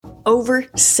Over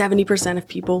 70% of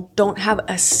people don't have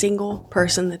a single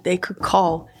person that they could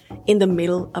call in the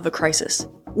middle of a crisis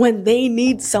when they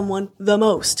need someone the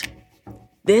most.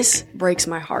 This breaks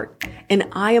my heart, and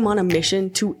I am on a mission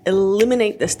to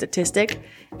eliminate this statistic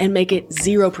and make it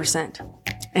 0%.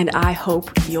 And I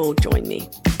hope you'll join me.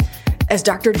 As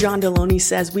Dr. John Deloney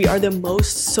says, we are the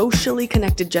most socially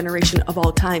connected generation of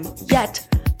all time, yet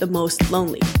the most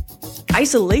lonely.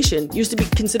 Isolation used to be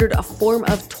considered a form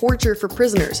of torture for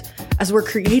prisoners, as we're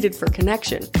created for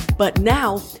connection. But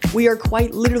now, we are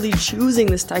quite literally choosing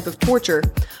this type of torture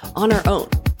on our own.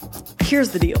 Here's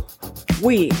the deal.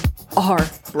 We are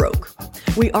broke.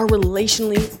 We are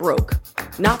relationally broke.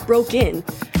 Not broken,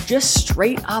 just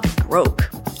straight up broke.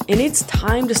 And it's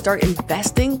time to start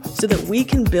investing so that we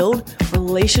can build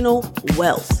relational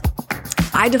wealth.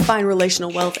 I define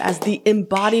relational wealth as the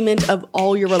embodiment of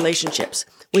all your relationships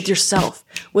with yourself,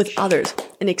 with others,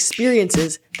 and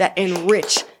experiences that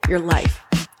enrich your life.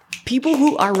 People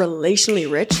who are relationally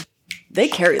rich, they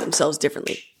carry themselves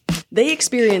differently. They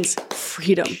experience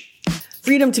freedom.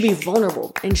 Freedom to be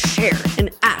vulnerable and share and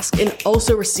ask and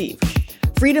also receive.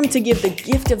 Freedom to give the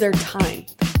gift of their time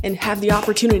and have the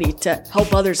opportunity to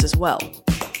help others as well.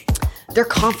 They're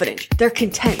confident, they're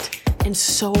content, and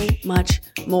so much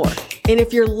more. And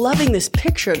if you're loving this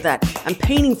picture that I'm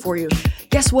painting for you,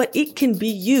 guess what? It can be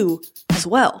you as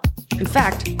well. In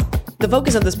fact, the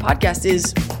focus of this podcast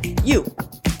is you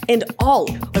and all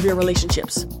of your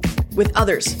relationships with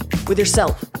others, with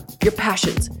yourself, your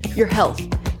passions, your health,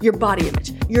 your body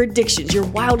image, your addictions, your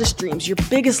wildest dreams, your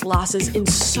biggest losses, and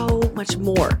so much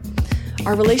more.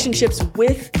 Our relationships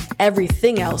with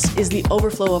everything else is the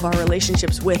overflow of our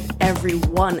relationships with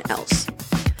everyone else.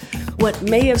 What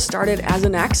may have started as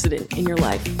an accident in your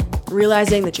life,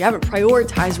 realizing that you haven't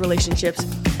prioritized relationships,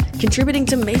 contributing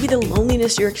to maybe the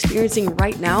loneliness you're experiencing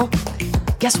right now,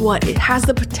 guess what? It has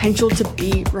the potential to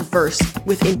be reversed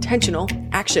with intentional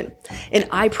action. And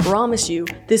I promise you,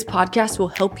 this podcast will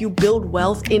help you build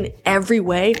wealth in every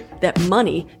way that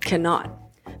money cannot.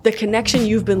 The connection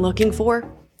you've been looking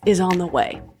for is on the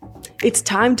way. It's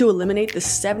time to eliminate the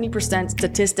 70%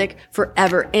 statistic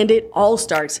forever, and it all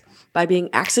starts by being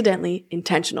accidentally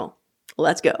intentional.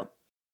 Let's go.